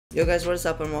Yo guys, what is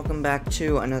up and welcome back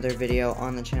to another video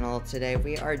on the channel. Today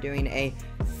we are doing a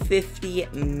 50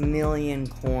 million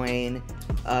coin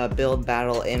build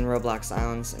battle in Roblox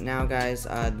Islands. Now guys,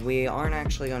 we aren't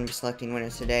actually going to be selecting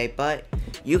winners today, but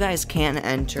you guys can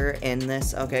enter in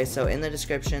this. Okay, so in the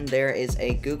description there is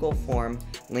a Google form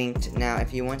linked. Now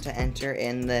if you want to enter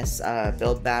in this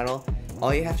build battle,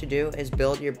 all you have to do is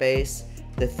build your base.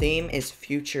 The theme is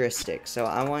futuristic, so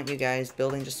I want you guys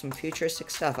building just some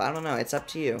futuristic stuff. I don't know, it's up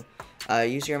to you.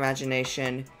 Use your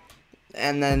imagination,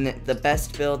 and then the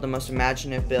best build, the most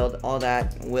imaginative build, all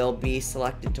that will be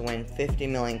selected to win 50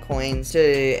 million coins.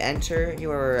 To enter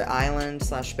your island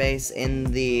slash base in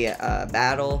the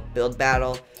build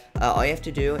battle, all you have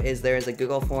to do is there is a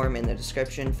Google form in the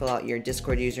description. Fill out your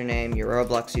Discord username, your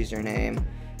Roblox username,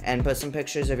 and put some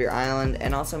pictures of your island,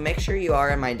 and also make sure you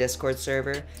are in my Discord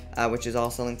server, which is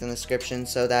also linked in the description,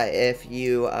 so that if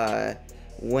you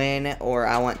win or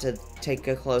I want to take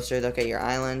a closer look at your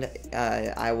island,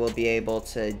 I will be able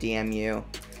to DM you.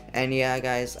 And yeah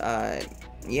guys,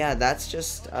 yeah, that's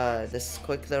just this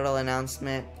quick little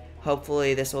announcement.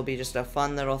 Hopefully this will be just a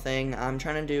fun little thing. I'm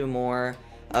trying to do more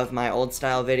of my old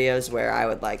style videos where I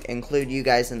would like include you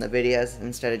guys in the videos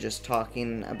instead of just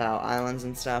talking about islands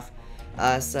and stuff.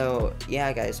 So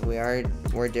yeah guys, we're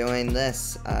doing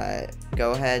this.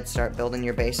 Go ahead, start building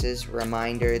your bases.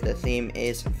 Reminder, the theme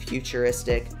is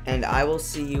futuristic, and I will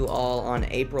see you all on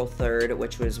April 3rd,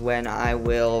 which was when I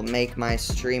will make my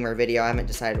stream or video, I haven't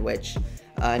decided which,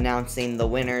 announcing the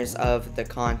winners of the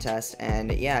contest.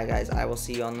 And yeah guys, I will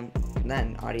see you on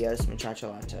then. Adios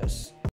muchachos.